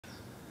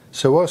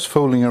So whilst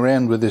fooling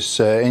around with this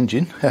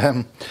engine,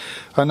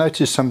 I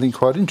noticed something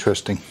quite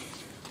interesting.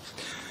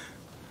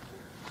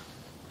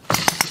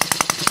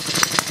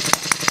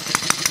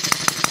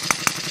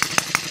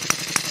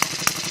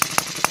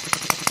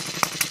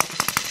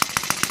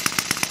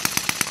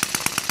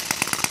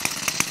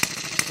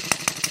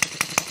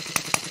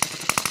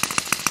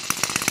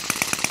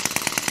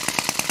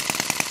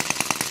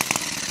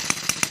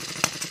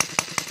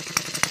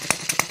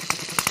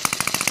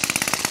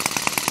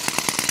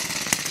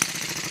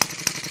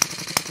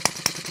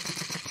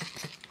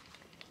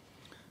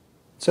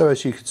 So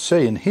as you can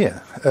see in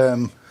here,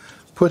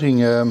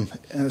 putting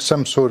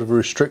some sort of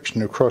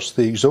restriction across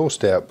the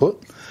exhaust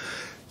output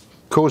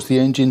caused the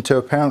engine to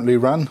apparently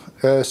run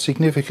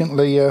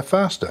significantly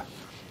faster.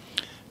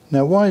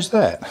 Now why is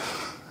that?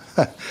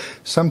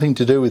 Something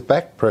to do with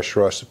back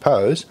pressure, I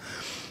suppose.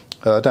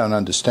 I don't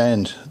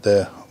understand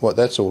what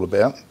that's all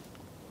about.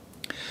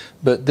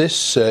 But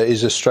this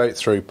is a straight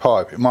through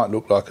pipe. It might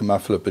look like a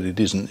muffler, but it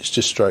isn't. It's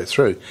just straight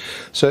through.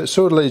 So it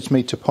sort of leads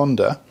me to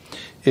ponder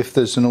if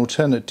there's an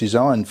alternate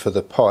design for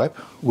the pipe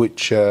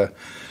which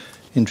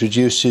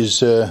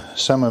introduces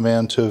some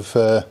amount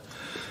of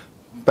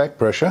back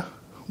pressure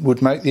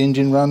would make the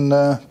engine run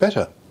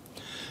better.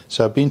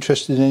 So I'd be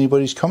interested in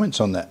anybody's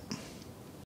comments on that.